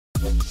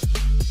Hey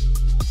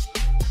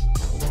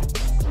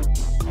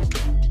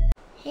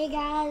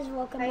guys,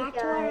 welcome back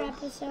to our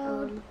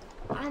episode.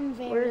 I'm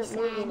very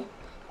sad.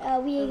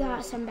 We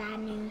got some bad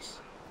news.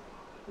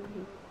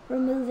 We're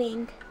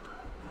moving.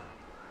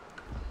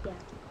 Yeah.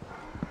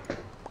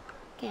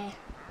 Okay.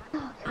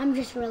 I'm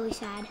just really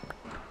sad.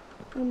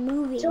 We're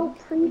moving. So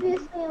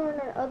previously on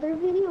our other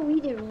video, we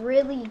did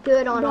really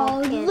good on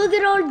all pins. Look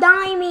at our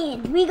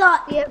diamonds. We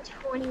have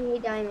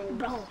 28 diamonds.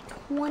 Bro,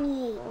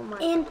 28. Oh my.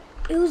 And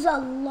it was a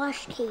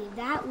lush cave.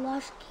 That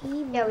lush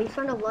cave. Yeah, we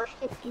found a lush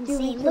cave.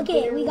 Insane. Look at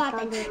it. We got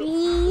the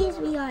trees.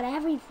 We got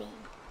everything.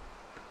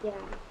 Yeah.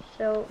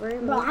 So we're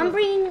Bro, I'm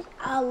bringing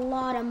a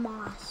lot of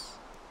moss.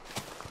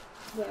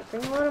 Yeah,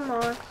 bring a lot of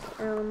moss.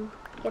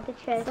 Get the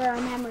chest for our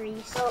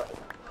memories. So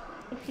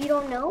if you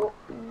don't know,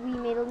 we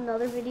made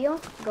another video.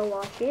 Go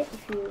watch it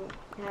if you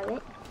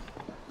haven't.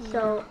 Yeah.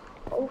 So,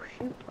 oh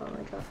shoot! Oh,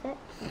 I dropped it.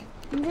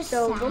 I'm just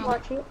so sad. Go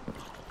watch it.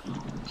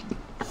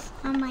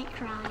 I might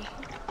cry.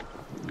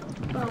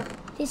 Bro,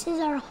 this is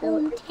our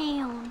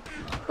hometown.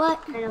 But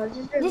I know,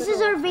 this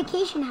is our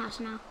vacation house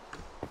now.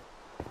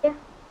 Yeah.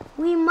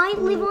 We might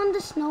live on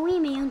the snowy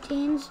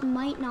mountains,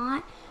 might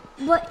not.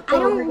 But I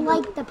don't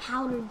like the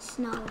powdered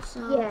snow,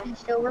 so... Yeah,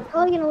 so we're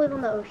probably going to live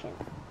on the ocean.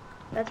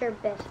 That's our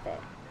best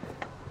bet.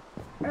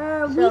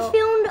 We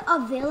filmed a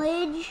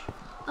village.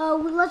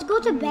 Let's go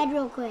to bed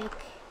real quick.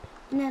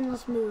 And then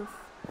let's move.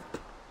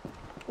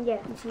 Yeah.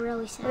 It's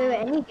really sad. Wait,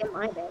 I need to get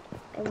my bed.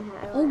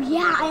 Oh,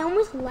 yeah, I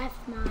almost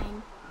left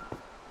mine.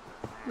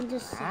 I'm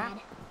just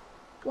sad.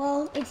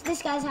 Well, it's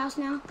this guy's house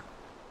now.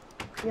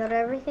 You got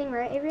everything,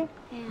 right, Avery?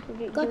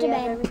 Yeah. Go to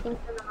bed. Everything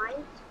from the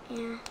mines?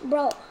 Yeah.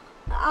 Bro,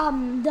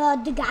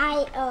 the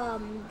guy,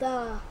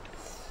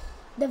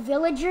 the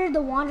villager,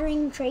 the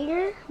wandering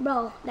trader,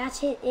 bro, that's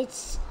his,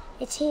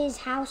 it's his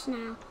house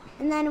now.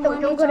 And then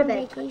when it's on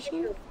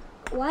vacation,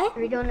 what?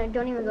 We don't even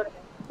go to bed.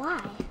 Why?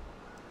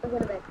 Don't go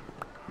to bed.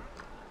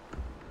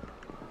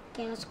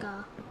 Okay, let's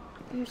go.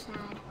 I'm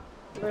sad.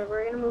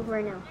 We're gonna move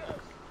right now.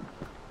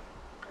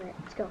 Alright,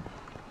 let's go.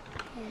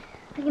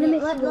 Okay.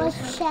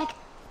 Let's check.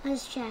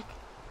 Let's check.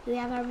 Do we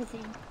have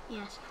everything?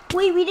 Yes.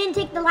 Wait, we didn't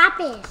take the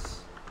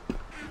lapis.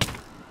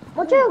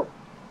 Watch out!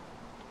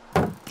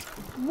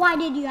 Why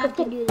did you have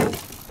to do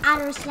this?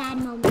 At a sad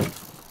moment.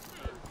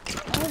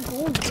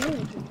 Oh,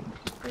 good.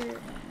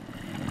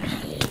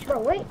 Bro,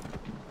 wait.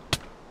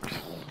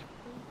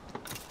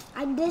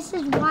 This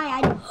is why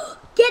I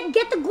get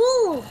the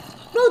goal.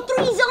 No,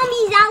 3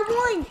 zombies at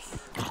once.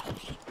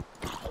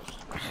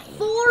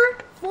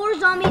 4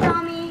 zombies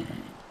on me.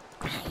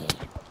 Hey,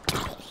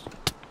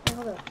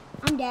 hold up.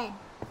 I'm dead.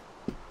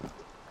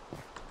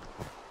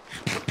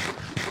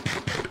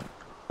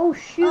 Oh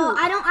shoot!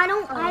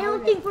 I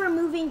don't think we're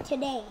moving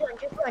today.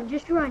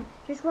 Just run.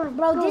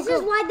 Bro, this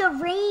is why the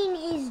rain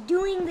is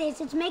doing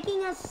this. It's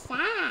making us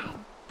sad.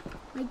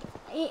 Like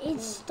it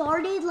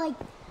started like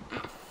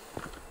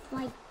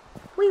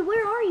wait,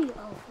 where are you?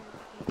 Oh,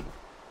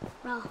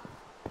 bro.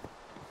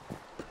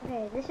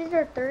 Okay, this is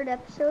our 3rd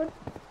episode.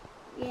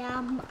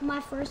 Yeah, my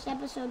first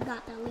episode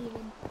got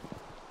deleted.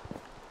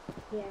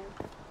 Yeah.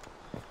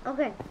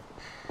 Okay.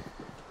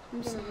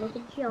 I'm gonna make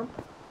a jump.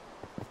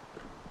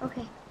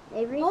 Okay,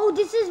 Avery. Oh,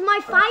 this is my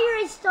fire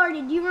I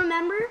started. Do you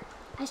remember?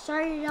 I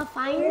started a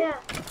fire. Oh, yeah.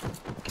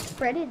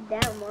 Spread it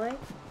that much.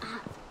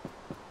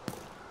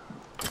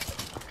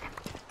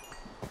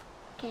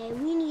 Okay,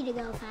 we need to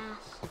go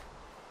fast.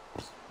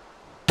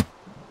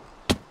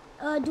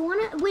 Do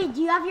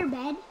you have your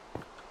bed?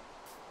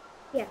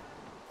 Yeah.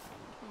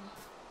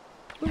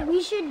 Okay.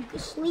 We should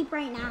sleep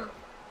right now.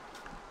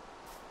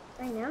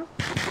 Right now?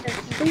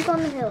 Let's sleep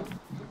on the hill.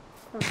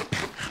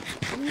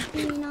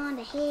 Sleeping on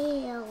the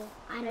hill.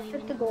 I don't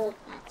even the know gold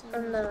that's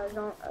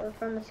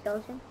from the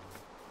skeleton.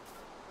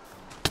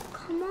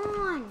 Come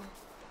on.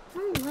 I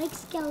don't like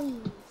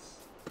skellies.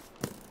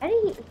 How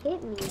did he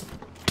hit me?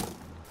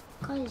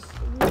 Cause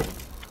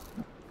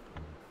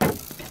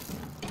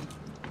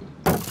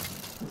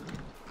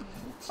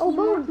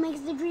teamwork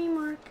makes the dream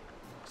work.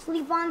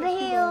 Sleep on the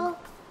hill.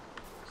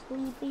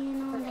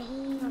 Sleeping on the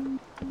hill.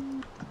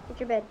 Get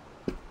your bed.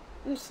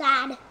 I'm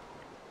sad.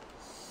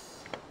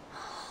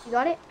 You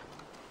got it?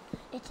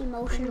 It's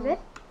emotional.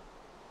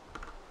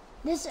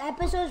 This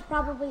episode is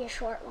probably a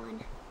short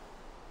one.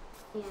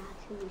 Yeah,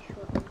 it's gonna be a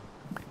short one.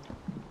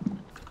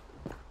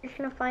 We're just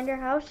gonna find our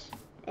house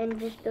and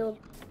just build.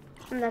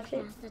 And that's it.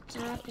 Yeah, that's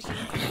our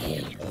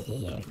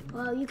episode.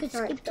 Well, you could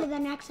skip to the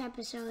next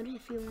episode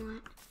if you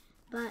want.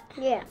 But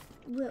yeah,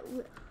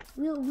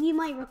 we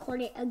might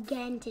record it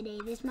again today.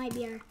 This might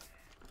be our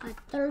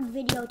 3rd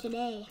video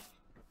today.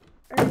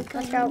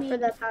 Because out for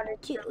the powder.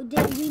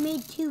 We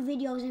made 2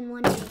 videos in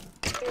one day.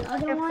 The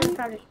other one,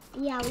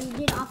 yeah, we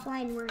did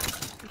offline work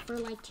for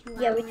like 2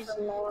 hours. Yeah, we did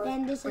a lot.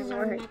 Then this is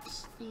our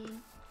next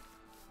thing.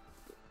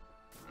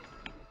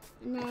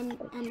 And then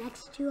the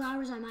next 2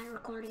 hours I might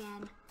record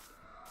again.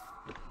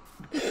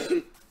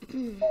 Okay,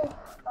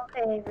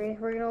 Avery,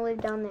 we're gonna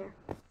live down there.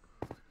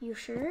 You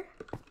sure?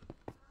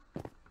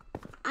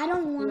 I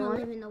don't want to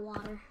live in the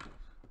water.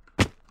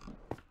 I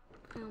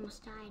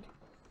almost died.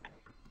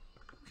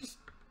 Just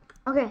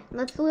Okay,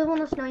 let's live on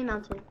the snowy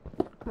mountain.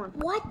 Come on.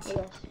 What?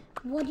 Yes.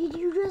 What did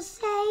you just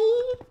say?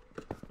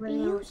 Are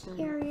you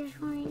serious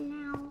right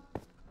now?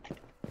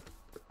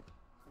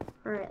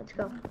 Alright, let's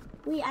go.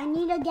 Wait, I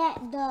need to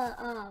get the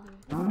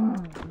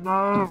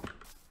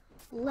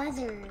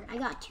leather. I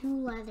got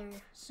 2 leather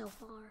so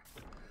far.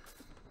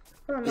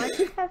 Bro, my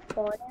have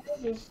fall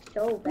damage is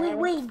so bad.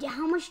 Wait,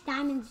 how much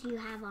diamonds do you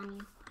have on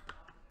you?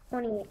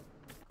 28.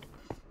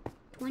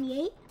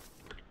 28?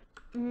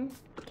 Mm-hmm.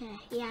 Okay,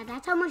 yeah,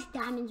 that's how much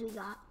diamonds we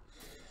got.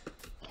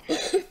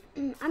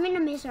 I'm gonna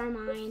miss our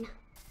mine.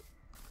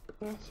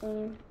 Yeah,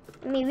 same.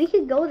 I mean, we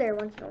could go there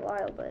once in a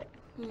while, but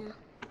Yeah.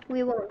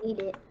 we won't need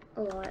it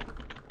a lot.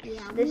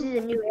 Yeah. This is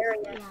a new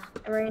area, Yeah.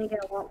 and we're gonna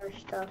get a lot more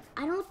stuff.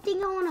 I don't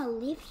think I want to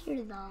live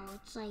here though.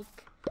 It's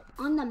like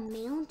on the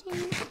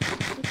mountain.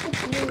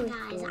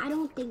 Guys, I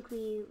don't think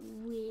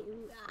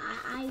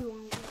I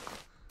won't.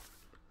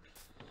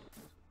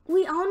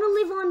 We want to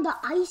live on the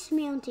ice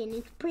mountain.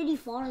 It's pretty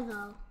far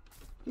though.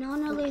 And I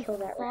want to live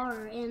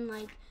far and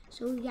like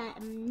so we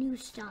got new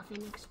stuff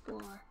and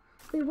explore.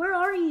 Wait, where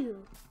are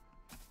you?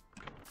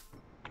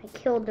 I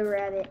killed the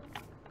rabbit.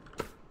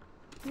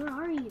 Where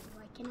are you?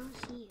 I cannot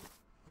see you.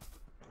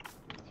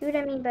 See what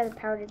I mean by the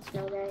powdered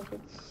snow, guys?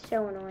 It's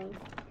so annoying.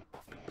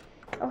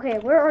 Okay,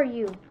 where are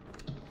you?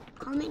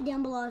 Comment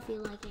down below if you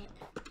like it.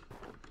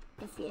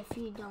 If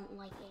you don't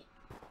like it.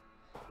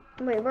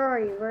 Wait, where are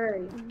you? Where are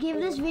you? Give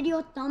this video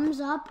a thumbs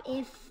up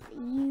if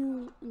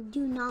you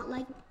do not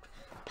like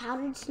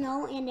powdered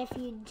snow, and if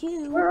you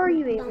do, where are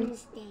you, Avery?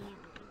 thumbs down.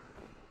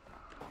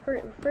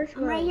 First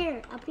I'm right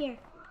here, up here.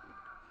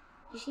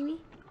 You see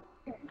me?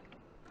 Oh,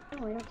 I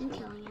don't see I'm you.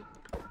 killing you.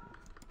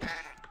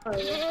 Oh,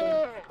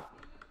 yeah.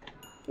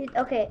 Dude,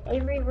 okay,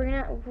 Avery,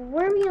 where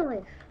are we gonna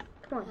live?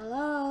 Come on.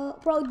 Hello?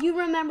 Bro, do you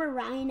remember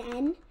Ryan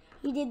N?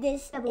 He did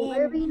this Yeah, but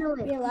where are we in gonna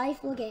live? real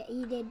life. Look at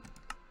he did.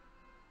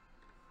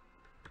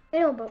 I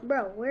know, but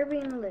bro, where are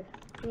we gonna live?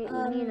 You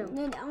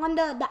know. On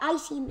the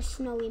icy,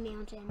 snowy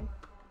mountain.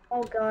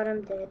 Oh god,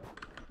 I'm dead.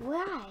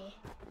 Why?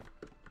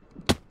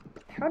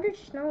 Powdered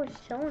snow is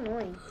so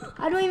annoying.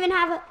 I don't even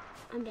have a...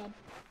 I'm dead.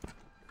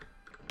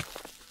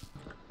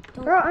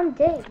 Don't. Bro, I'm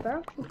dead,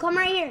 bro. Well, come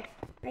right here.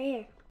 Right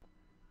here.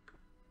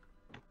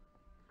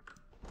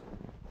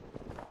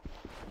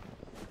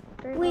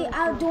 Wait,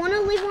 do you want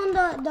to live on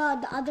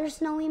the other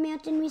snowy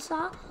mountain we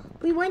saw?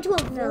 We went to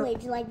a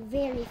village, like,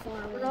 very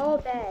far away. We're all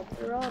bad.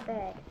 We're all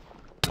bad.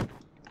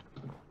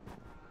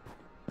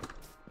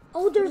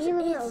 Oh,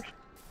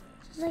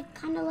 it's like,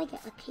 kind of like an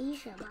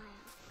acacia biome.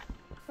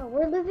 Oh,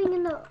 we're living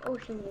in the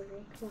ocean,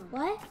 Avery. Come on.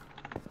 What?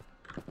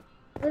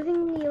 Living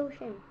in the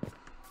ocean.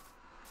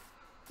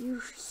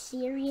 You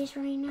serious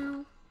right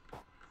now?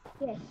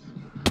 Yes.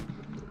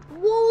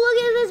 Whoa, look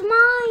at this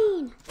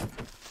mine!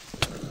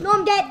 No,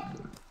 I'm dead.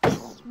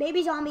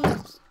 Baby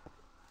zombies.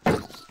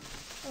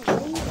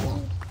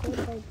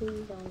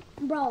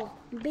 Bro,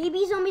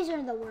 baby zombies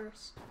are the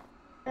worst.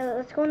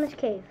 Let's go in this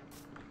cave.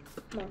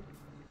 Come on.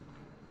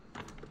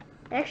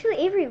 Actually,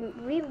 Avery,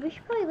 we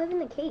should probably live in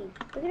the cave.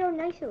 Look at how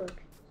nice it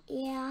looks.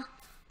 Yeah.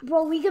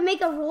 Bro, we could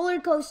make a roller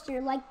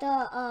coaster like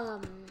the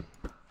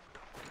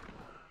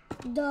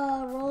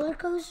roller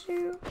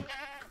coaster.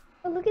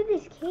 Oh, look at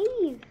this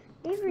cave.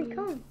 Avery,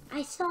 come.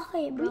 I saw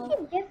it, bro.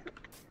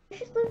 We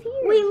should live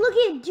here. Wait, look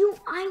at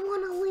I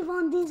want to live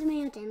on this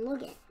mountain.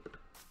 Look at.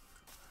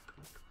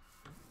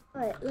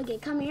 What? Look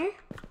at, come here.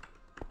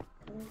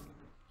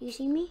 You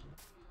see me?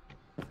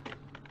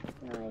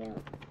 No, I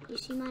don't. You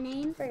see my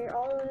name? Bro, you're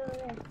all the way over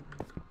there.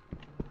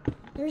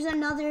 There's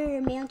another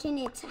mountain.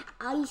 It's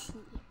icy.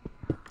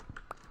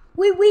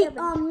 Wait,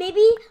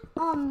 maybe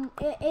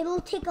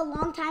it'll take a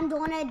long time to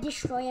want to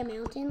destroy a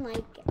mountain,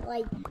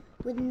 like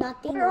with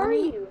nothing Where on are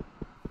it. you?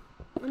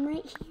 I'm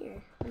right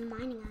here. I'm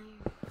mining iron.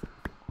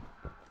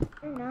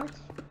 You're not.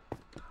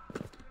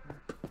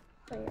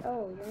 Wait,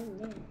 oh, you're in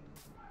there.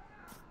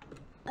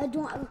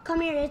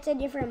 Come here. It's a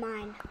different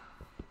mine.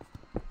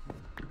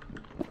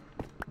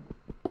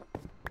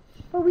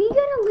 But we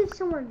gotta live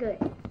somewhere good.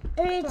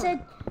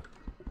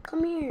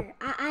 Come here.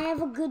 I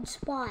have a good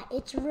spot.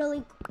 It's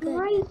really good.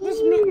 Right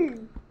here.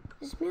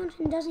 This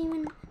mountain doesn't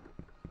even.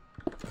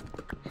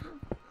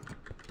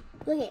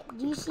 Look at.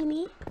 Do you see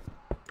me?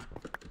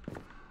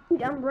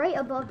 Dude, I'm right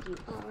above you.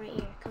 Oh, right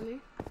here. Come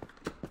here.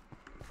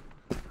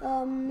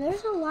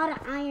 There's a lot of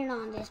iron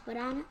on this, but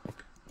I don't.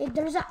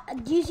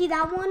 Do you see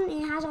that one?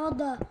 It has all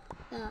the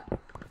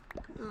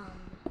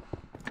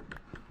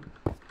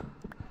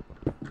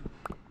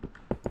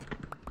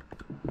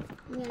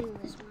I'm getting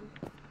this one.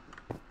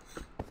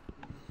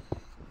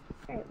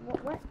 Alright,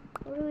 what?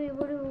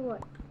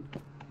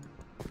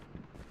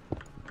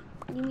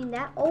 You mean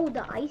that? Oh,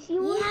 the icy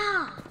one?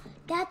 Yeah,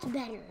 that's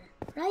better,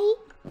 right?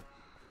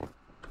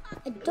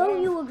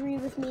 Don't you agree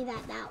with me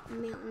that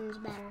mountain's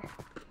better?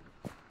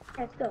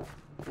 Let's go.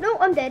 No,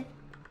 I'm dead.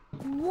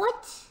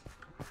 What?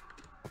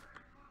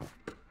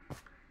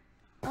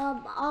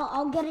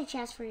 I'll get a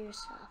chest for your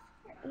stuff.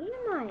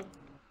 Where am I?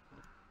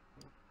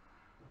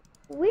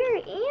 Where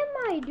am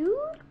I,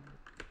 dude?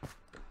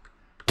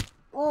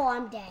 Oh,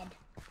 I'm dead.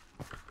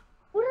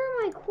 What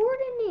are my coordinates?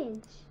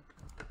 coordinates.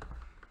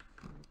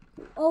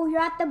 Oh,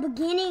 you're at the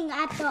beginning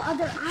at the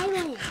other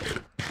island.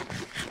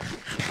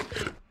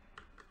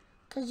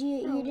 Cause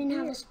you didn't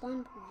have a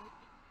spawn point.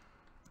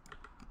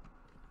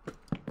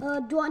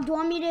 Do you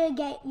want me to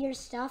get your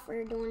stuff,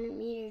 or do you want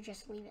me to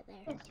just leave it there?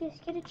 Let's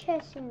just get a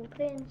chest and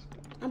put it in.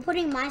 I'm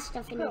putting my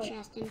stuff in the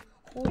chest and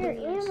holding Where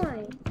yours. am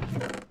I?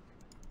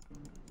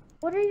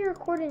 What are your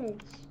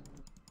coordinates?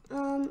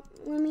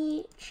 Let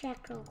me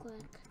check real quick.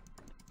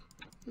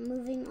 I'm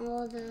moving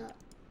all the.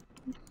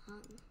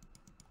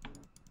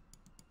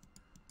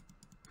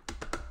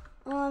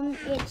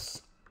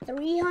 It's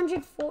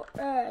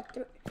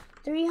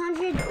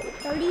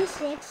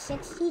 336,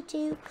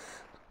 62.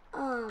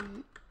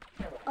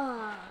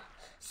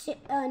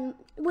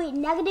 Wait,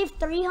 negative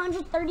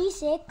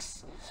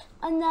 336,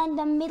 and then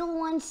the middle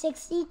one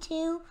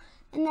 62,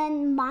 and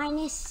then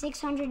minus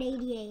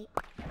 688.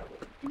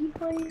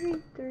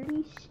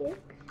 336?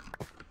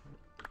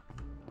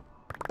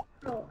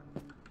 Oh,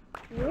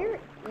 where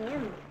am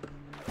I?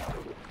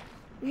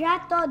 You're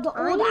at the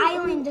old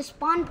island, the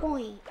spawn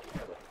point.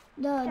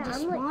 The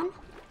spawn?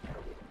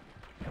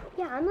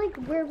 Yeah, I'm like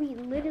where we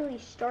literally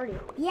started.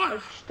 Yeah,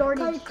 like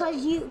started.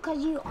 Cause you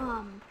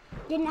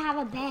didn't have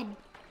a bed.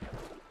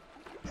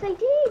 Yes, I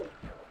did.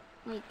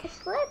 Like I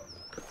slept.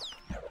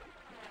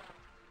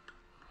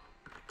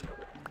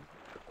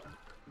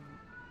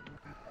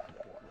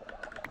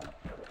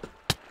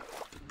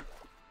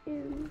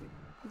 Dude.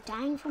 I'm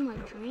dying from a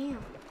dream.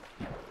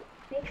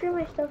 Make sure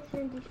my stuff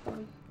doesn't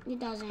despawn. It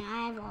doesn't.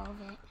 I have all of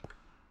it.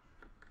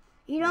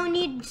 You don't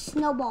need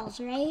snowballs,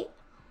 right?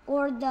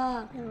 Or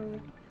the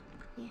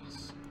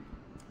yes.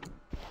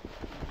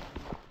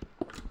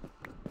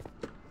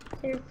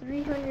 There's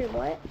 300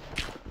 what?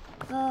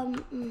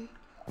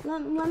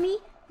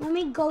 Let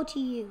me go to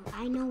you.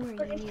 I know where you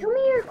Tell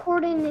me your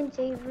coordinates,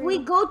 Avery. We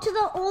go to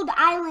the old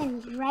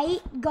island,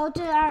 right? Go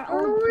to our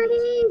old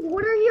place.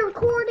 What are your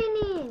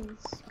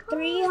coordinates?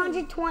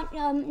 320,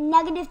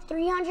 negative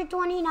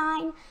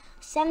 329,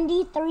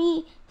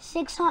 73,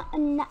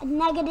 600,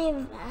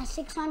 negative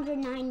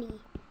 690.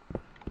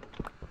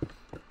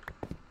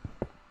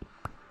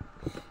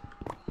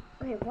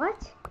 Wait,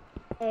 what?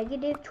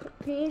 Negative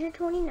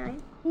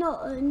 329.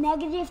 No,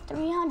 negative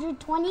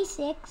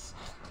 326,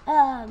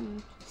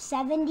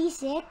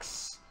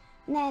 76,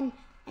 and then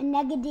a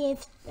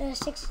negative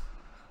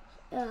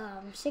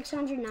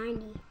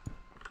 690.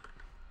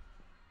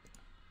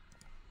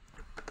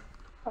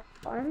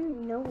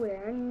 I'm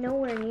nowhere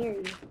near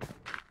you.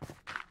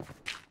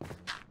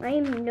 I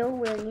am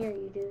nowhere near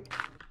you, dude.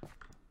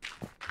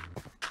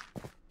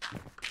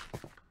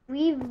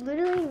 We've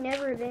literally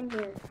never been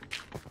here.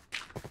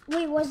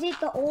 Wait, was it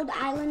the old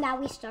island that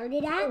we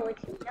started at? No,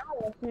 it's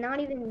not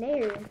even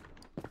there.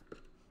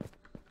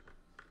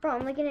 Bro,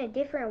 I'm like in a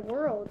different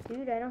world,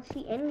 dude. I don't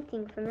see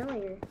anything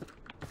familiar.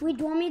 Wait,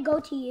 do you want me to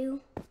go to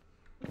you?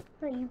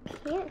 No, you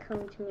can't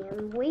come to me.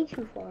 I'm way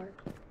too far.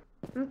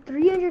 I'm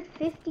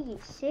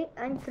 356,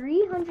 I'm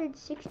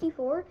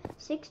 364,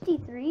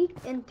 63,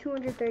 and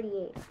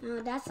 238.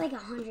 No, that's like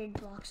 100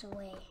 blocks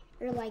away.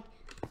 Or like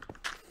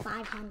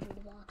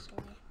 500 blocks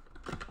away.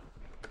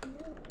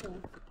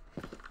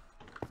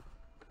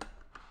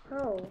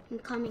 Oh. I'm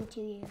coming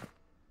to you.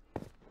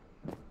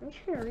 I'm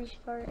just gonna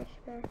restart, I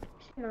swear.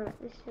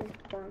 This is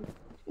fun.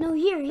 No,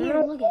 here,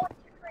 look at it.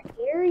 Different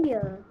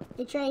area.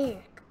 It's right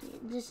here.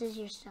 This is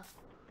your stuff.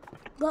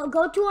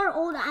 Go to our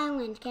old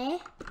island, okay?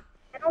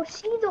 I don't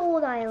see the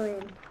old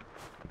island.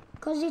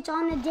 Cause it's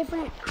on a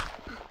different.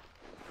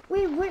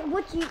 Wait, wait.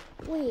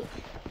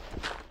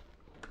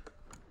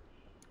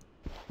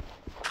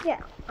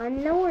 Yeah,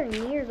 I'm nowhere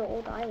near the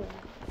old island.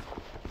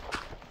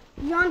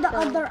 You're on the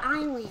other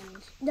island,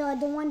 the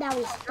one that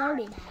we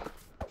started at.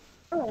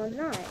 Oh, I'm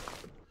not.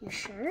 You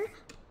sure?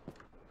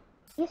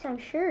 Yes, I'm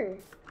sure.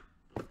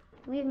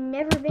 We've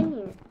never been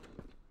here.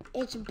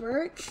 It's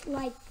birch.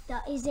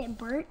 Is it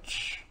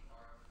birch?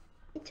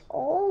 It's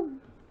all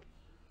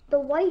the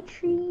white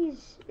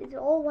trees. It's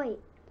all white.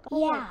 All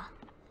yeah. white.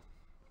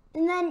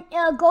 And then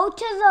go to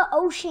the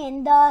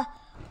ocean.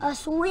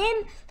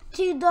 Swim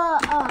to the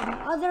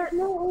other. There's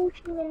no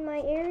ocean in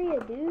my area,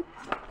 dude.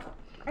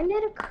 I'm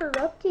at a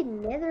corrupted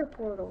nether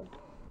portal.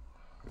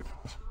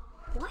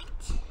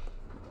 What?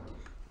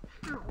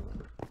 How?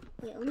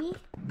 Wait, let me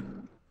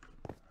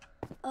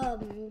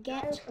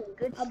get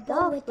good a stuff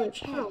boat with a like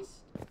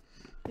chest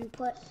and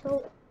put.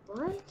 So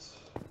what?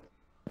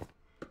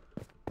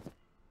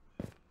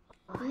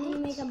 I'm gonna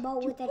make a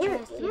boat with a Where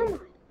chest. am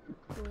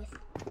I?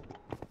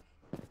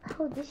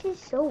 Oh, this is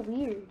so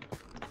weird.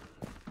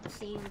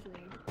 Seems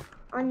weird.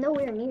 I'm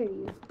nowhere near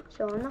you,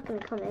 so I'm not gonna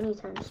come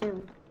anytime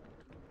soon.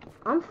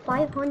 I'm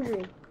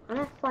 500. I'm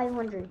at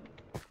 500.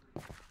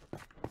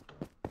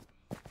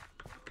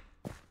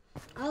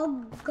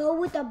 I'll go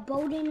with a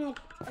boat in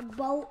a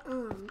boat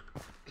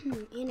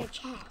in a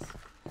chest.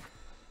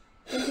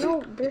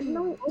 There's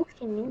no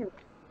ocean near me.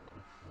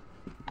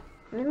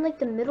 I'm in like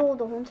the middle of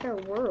the whole entire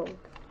world.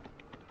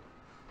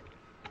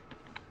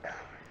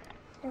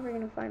 Never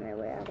gonna find my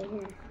way out of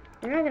here.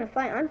 You're not gonna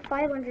find. I'm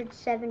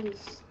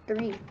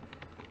 573.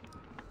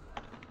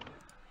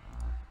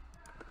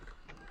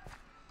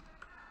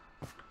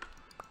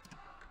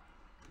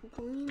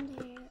 Go in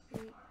there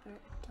or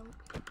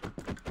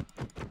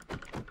don't.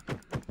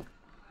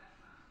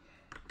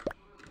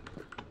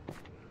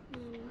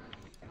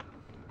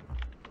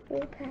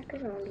 Full pack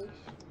of zombies.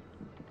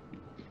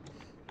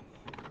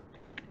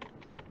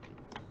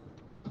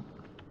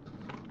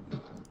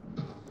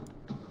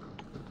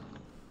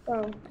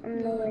 Well,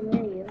 I'm nowhere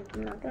near you.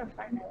 I'm not gonna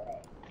find my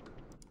way.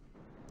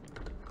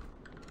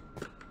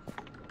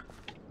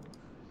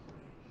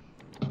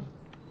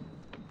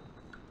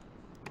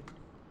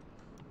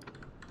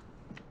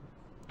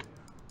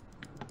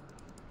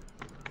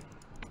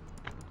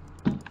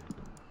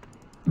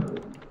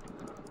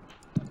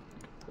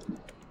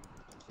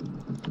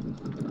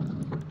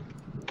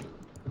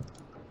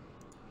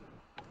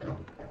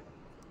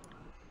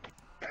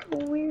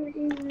 Where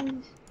is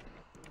this?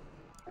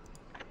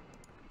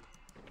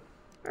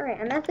 Alright,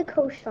 I'm at the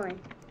coastline.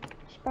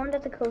 Spawned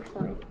at the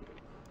coastline.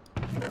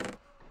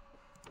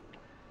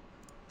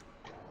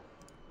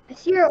 I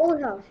see your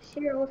old house. I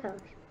see your old house.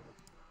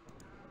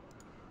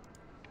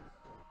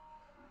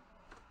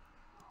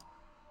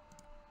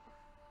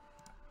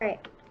 Alright,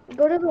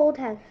 go to the old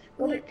house.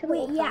 Go back to the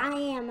old Yeah, house. I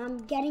am.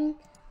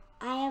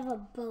 I have a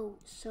boat,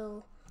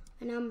 so,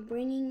 and I'm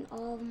bringing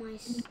all of my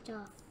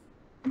stuff.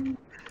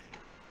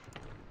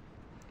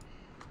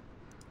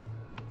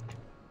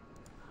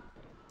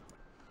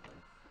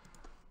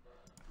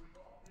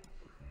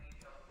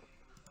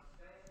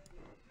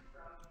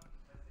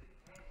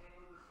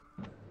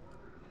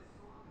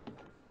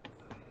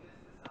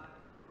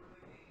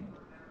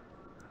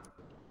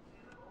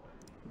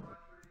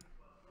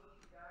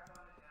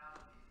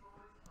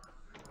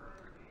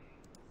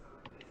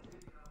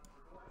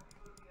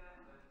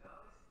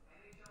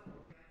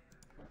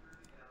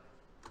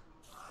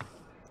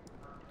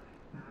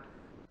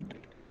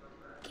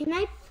 Can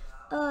I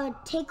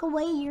take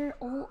away your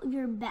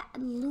loot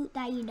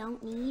that you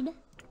don't need?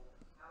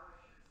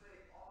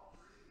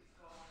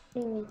 What do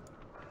you mean?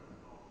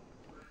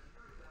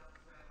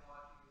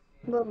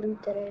 What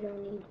loot that I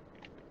don't need?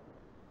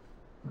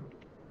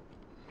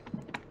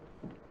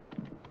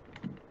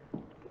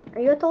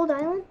 Are you at the old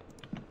island?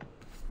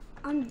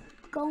 I'm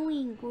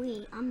going.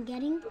 Wait, I'm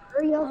getting.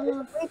 Hurry up! There's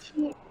a witch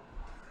here.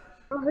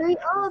 Oh, hurry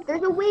up!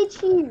 There's a witch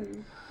here.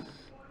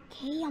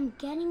 Okay, I'm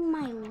getting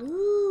my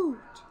loot.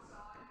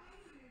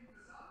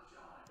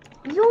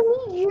 You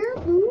don't need your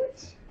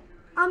loot.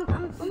 I'm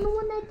I'm the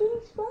one that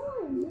didn't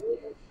spawn.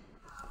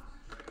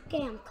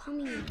 okay. I'm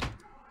coming. If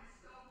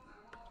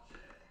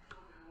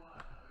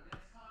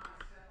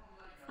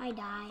I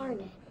die, I'm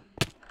dead.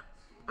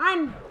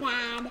 I'm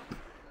bad.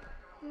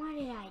 Why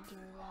did I do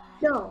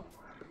that? No.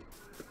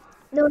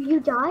 No, you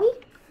died?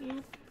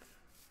 Yep.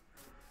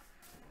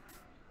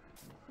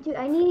 Dude,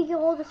 I need to get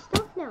all the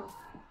stuff now.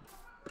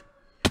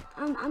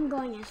 I'm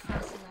going as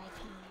fast as I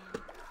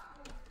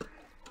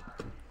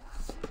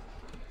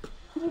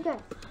can. You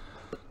died.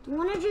 Do you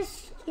want to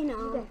just, you You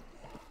know? died.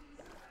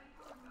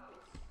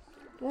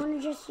 Do you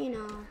want to just, you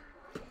know?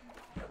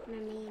 What I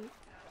mean?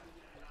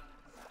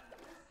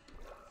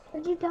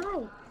 Where'd you die?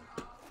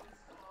 Do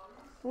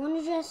you want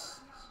to just?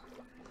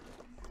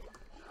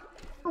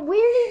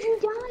 Where did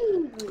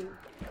you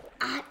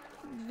die?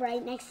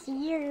 Right next to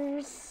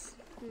yours.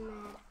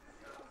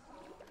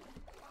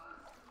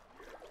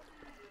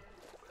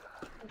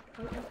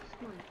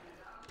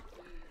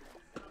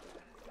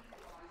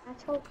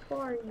 That's how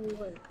far you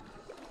were.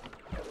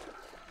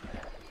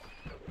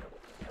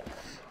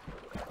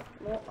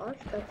 Well, our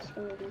stuff's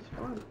gonna be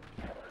spawned.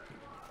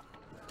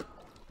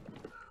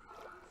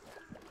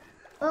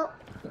 Well,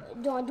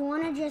 Do you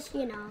want to just,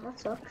 you know? that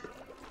sucks.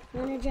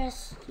 Want to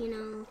just, you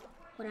know,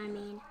 what I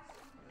mean?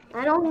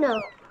 I don't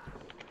know.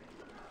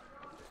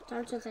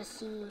 Starts with a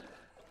C.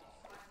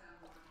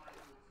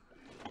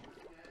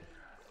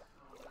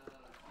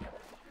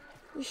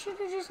 You should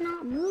have just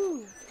not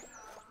moved.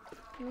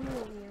 Move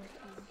your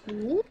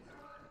thing. Me?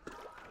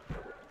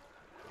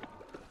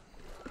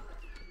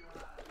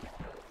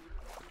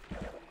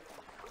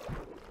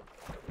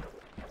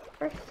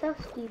 Our stuff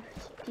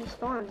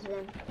despawns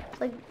then. It's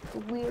like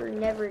we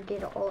never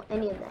did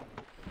any of that.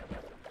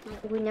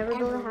 Like we never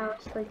built a Everything.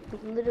 house. Like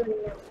we literally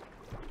never.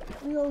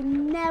 You'll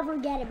never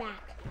get it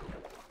back.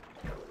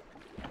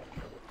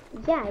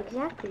 Yeah,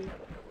 exactly.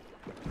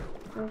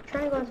 I'm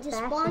trying to go as It just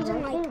fast spawns as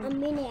in I like can. a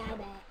minute, I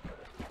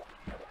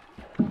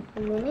bet. A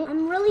minute?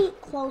 I'm really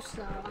close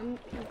though. I'm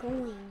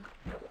going.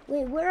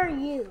 Wait, where are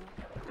you?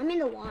 I'm in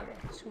the water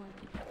swimming.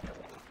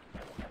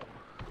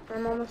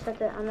 I'm almost at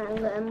the.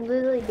 I'm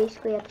literally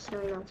basically at the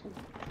snowy mountain.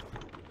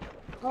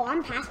 Oh,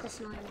 I'm past the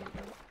snowy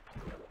mountain.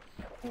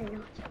 You're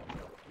not.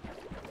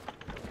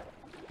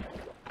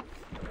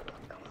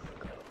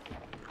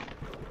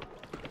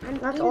 I'm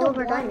That's in all the of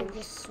our water, diamonds.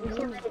 just We can't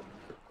swimming. let it.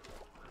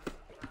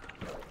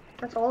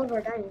 That's all of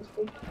our diamonds,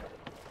 dude.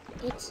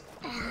 It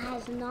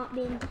has not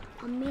been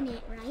a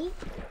minute, right?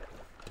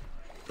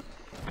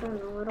 I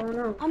don't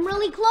know. I'm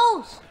really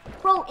close.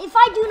 Bro, if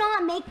I do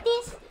not make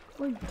this,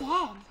 we're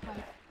dead.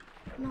 Like,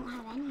 I don't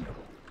have anything.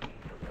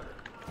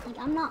 Like,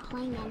 I'm not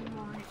playing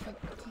anymore if it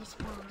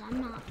despawns.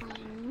 I'm not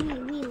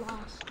playing. We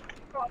lost.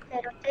 Oh,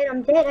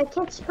 I'm dead. I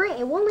can't sprint.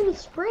 It won't let me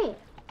sprint.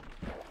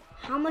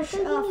 How much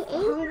It doesn't give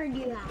me hunger do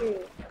you have?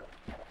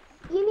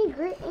 He gave me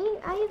great.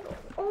 I have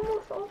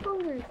almost all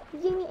hunger. He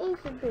gave me 8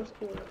 for grace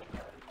period.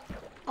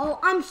 Oh,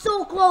 I'm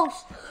so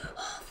close.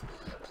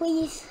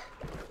 Please.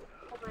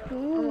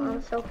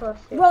 I'm so close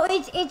to it. Bro,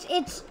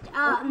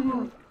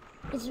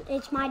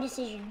 it's my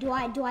decision. Do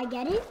I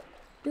get it?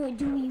 Do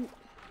you?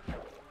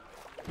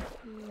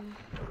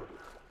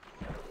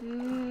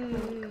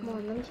 Come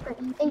on, let me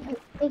sprint. Thank you.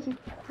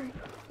 Alright.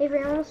 Avery,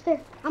 I'm almost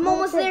there. I'm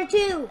almost there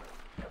too.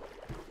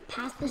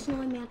 Past the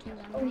snowy mountains,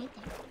 I'm right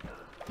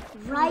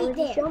there. Right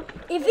there. Jump?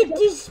 If it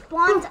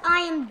despawns,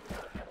 I am.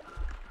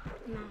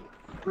 No.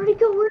 Where'd it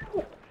go?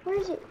 Where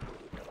is it?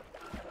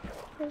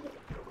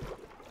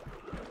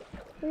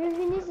 Where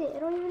even is it? I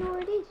don't even know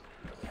where it is.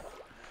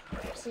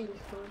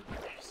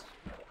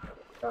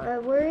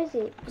 Where is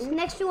it? It's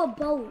next to a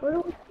boat. Where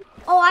do we...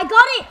 Oh, I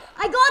got it!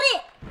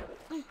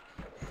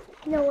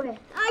 No way.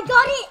 I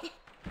got it!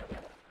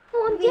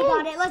 Oh, I'm We dead.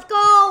 got it. Let's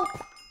go!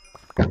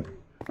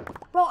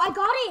 Bro, I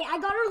got it. I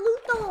got our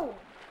loot though.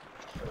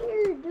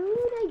 Here,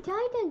 dude, I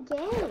died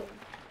again.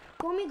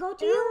 Want me to go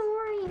to I you? don't know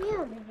where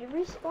I am. You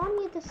respawned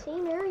me at the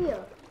same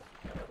area.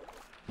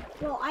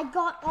 Bro, I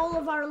got all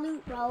of our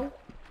loot, bro.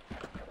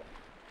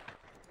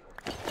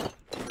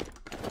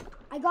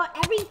 I got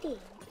everything.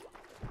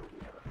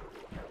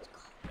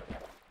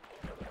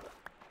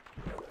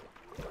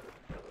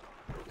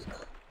 Let's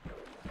go.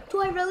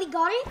 Do I really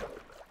got it?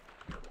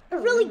 I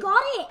really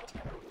got it.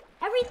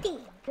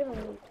 Everything.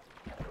 Really?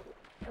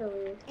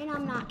 And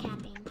I'm not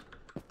capping.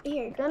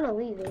 Here. I'm gonna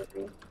leave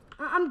it.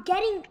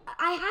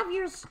 I have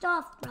your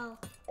stuff, bro.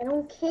 I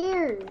don't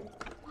care.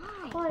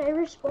 Why? God, I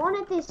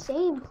respawn at the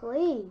same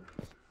place.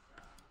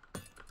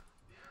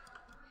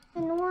 I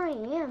know where I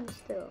am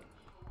still.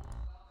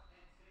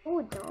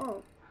 Oh,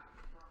 dumb.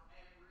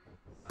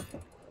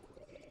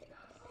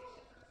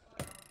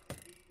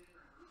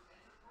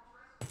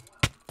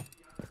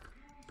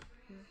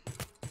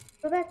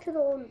 Go back to the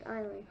old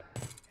island.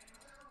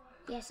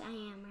 Yes, I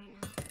am right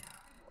now.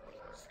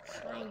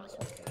 Slimy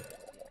something.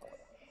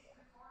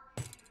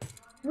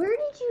 Where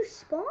did you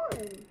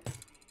spawn?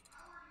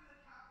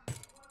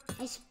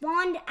 I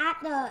spawned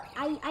at the.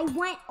 I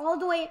went all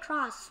the way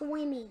across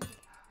swimming.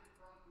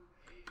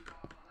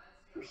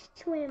 You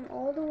swim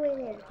all the way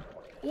there.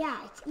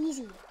 Yeah, it's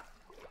easy.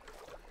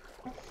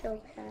 That's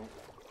so fast.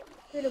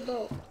 With a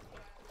boat.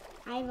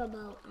 I have a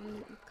boat.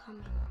 I'm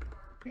coming.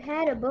 You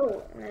had a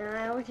boat, and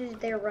I was just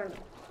there running.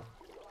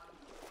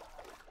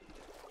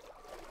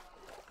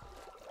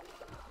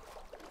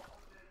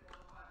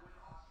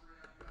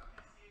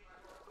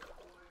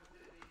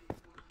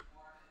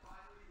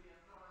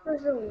 That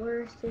was the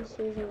worst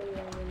decision we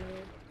ever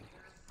made.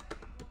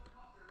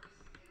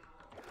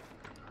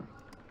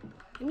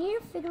 I need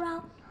to figure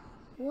out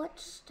what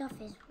stuff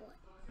is what.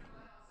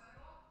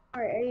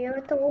 Alright, are you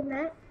at the old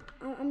map?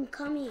 I'm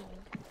coming.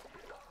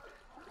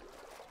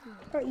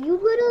 Alright, you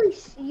literally,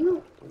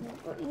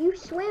 you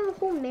swam a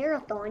whole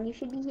marathon. You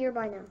should be here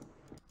by now.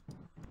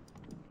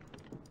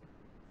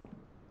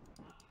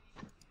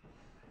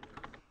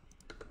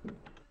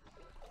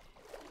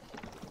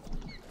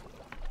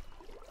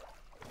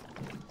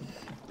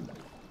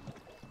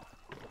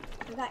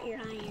 I got your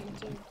iron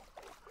too.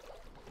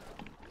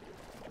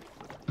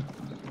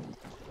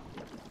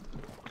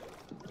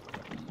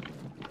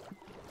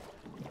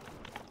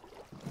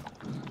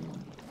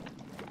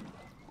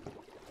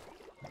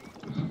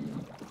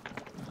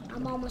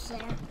 I'm almost there.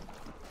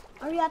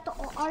 Are you at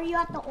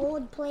the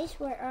old place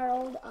where our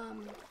old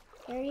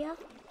area?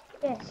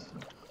 Yes.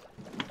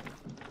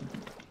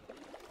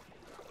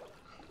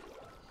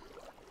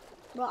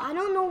 Well, I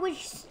don't know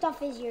which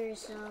stuff is yours,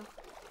 so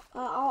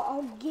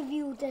I'll give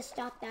you the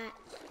stuff that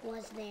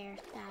was there.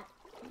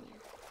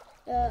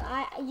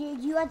 That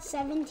you had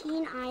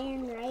 17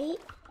 iron, right?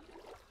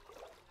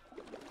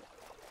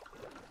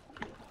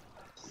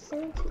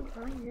 17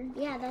 iron.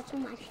 Yeah, that's how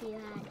much you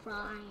had for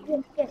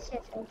iron. Yes.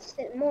 It's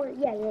more.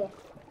 Yeah.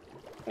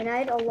 And I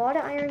had a lot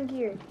of iron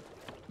gear,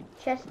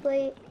 chest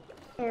plate,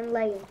 and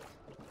leggings.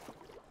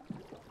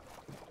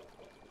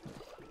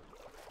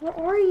 Where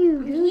are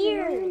you, dude?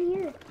 Here. You're in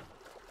here.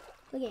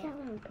 Look at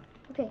it.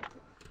 Okay.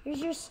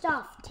 Here's your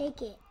stuff.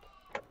 Take it.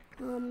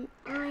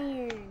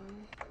 Iron.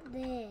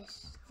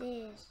 This.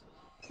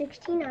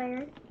 16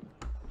 iron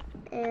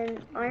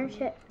and iron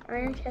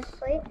chest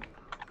plate.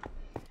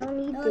 I don't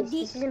need this.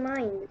 This isn't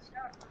mine. It's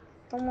not.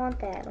 Don't want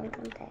that. I don't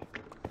want that.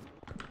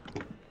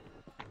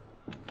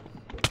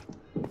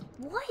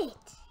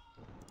 What?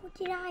 What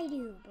did I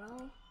do,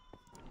 bro?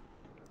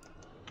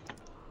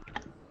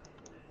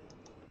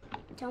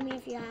 Tell me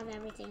if you have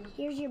everything.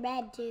 Here's your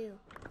bed too.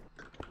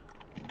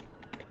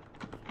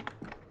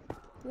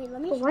 Wait,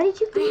 let me. But why did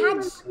you?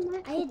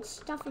 I had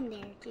stuff in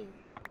there too.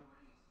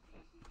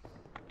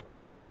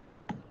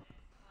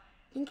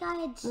 I think I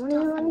had stuff. Won't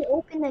even let me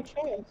open the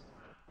chest.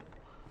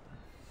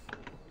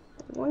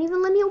 Won't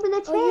even let me open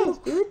the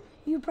chest, dude.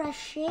 You press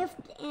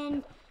shift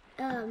and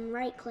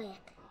right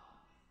click.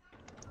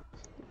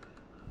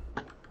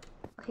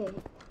 Okay.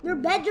 Your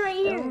bed's right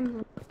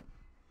here.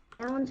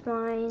 That one's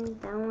mine.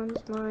 That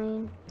one's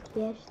mine.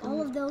 Yes. All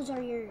of those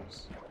are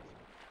yours.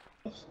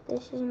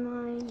 This is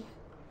mine.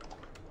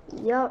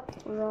 Yup.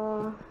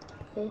 Raw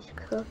fish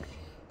cooked.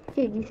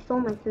 Dude, you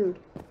stole my food.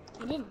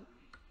 I didn't.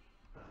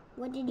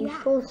 What did you have?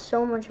 You stole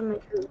so much of my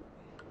food.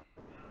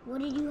 What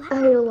did you I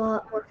have? had a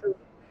lot more food.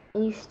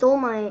 And you stole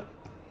my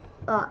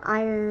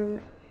iron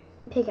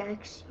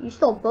pickaxe. You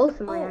stole both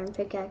of my iron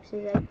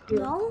pickaxes.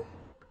 No.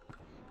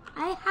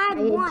 I had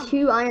I one. had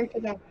 2 iron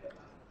pickaxes.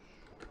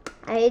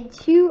 I had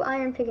 2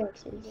 iron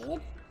pickaxes. You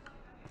did?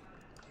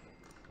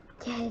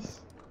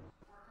 Yes.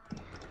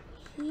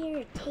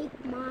 Here,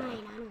 take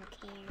mine. I don't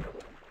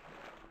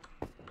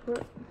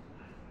care.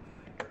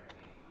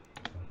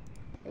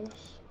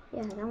 Fish.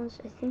 Yeah, that one's.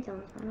 I think that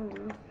one's. I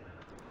don't know.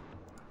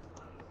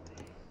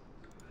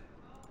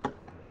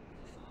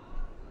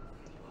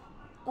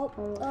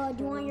 Oh,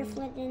 do you want your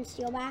flint and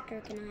steel back,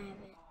 or can I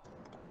have it?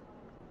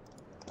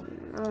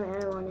 Oh, I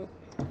don't want it.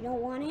 You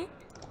don't want it?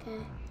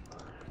 Okay.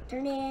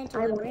 Turn it into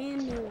I a want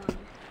brand new one.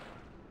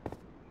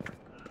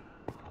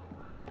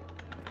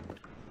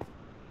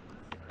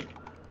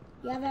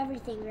 You have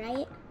everything,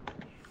 right?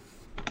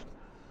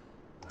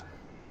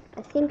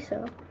 I think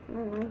so. I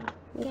don't know.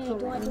 Okay, do you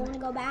want to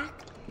go back?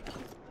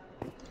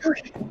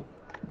 Okay.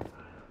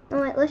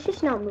 Alright, let's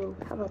just not move.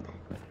 How about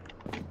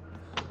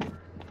that?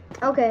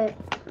 Okay.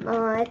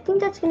 I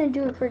think that's gonna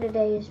do it for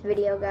today's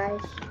video,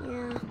 guys.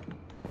 Yeah.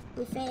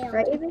 We failed.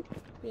 Right, Avery?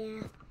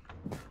 Yeah.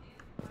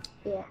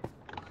 Yeah.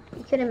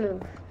 You couldn't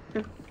move.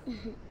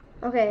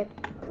 Okay.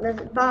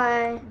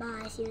 Bye.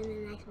 Bye. See you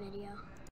in the next video.